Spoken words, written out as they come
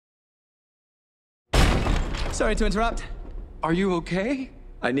Sorry to interrupt. Are you okay?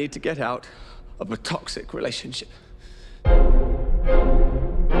 I need to get out of a toxic relationship.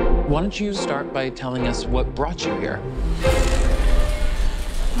 Why don't you start by telling us what brought you here?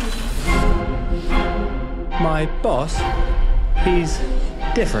 My boss, he's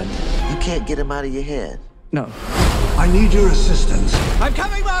different. You can't get him out of your head. No. I need your assistance. I'm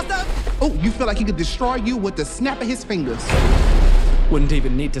coming, Master! Oh, you feel like he could destroy you with the snap of his fingers. Wouldn't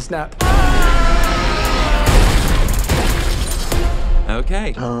even need to snap.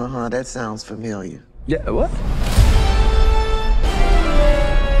 Okay. That sounds familiar. Yeah, what?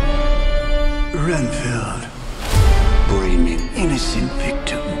 Renfield, bringing innocent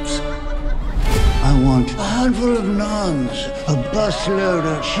victims. I want a handful of nuns, a busload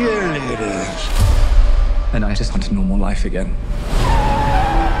of cheerleaders. And I just want a normal life again.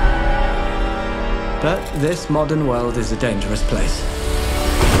 But this modern world is a dangerous place.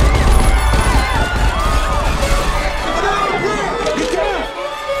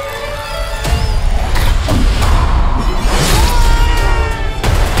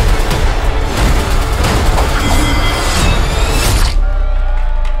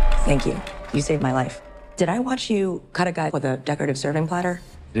 Thank you. You saved my life. Did I watch you cut a guy with a decorative serving platter?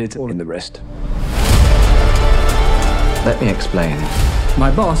 It's all in the wrist. Let me explain. My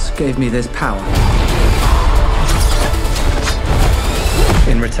boss gave me this power.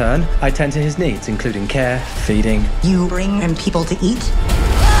 In return, I tend to his needs, including care, feeding. You bring him people to eat?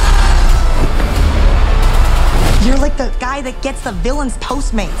 You're like the guy that gets the villain's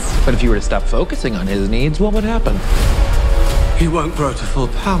Postmates. But if you were to stop focusing on his needs, what would happen? He won't grow to full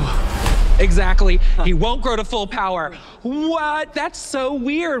power. Exactly. He won't grow to full power. What? That's so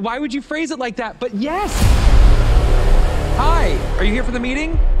weird. Why would you phrase it like that? But yes. Hi, are you here for the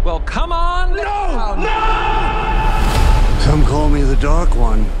meeting? Well, come on. No! Some call me the Dark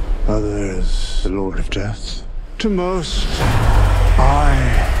One, others the Lord of Death. To most, I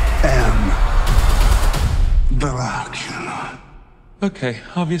am Dracula. Okay,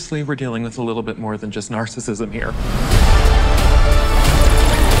 obviously we're dealing with a little bit more than just narcissism here.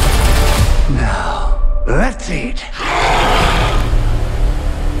 Now, let's eat.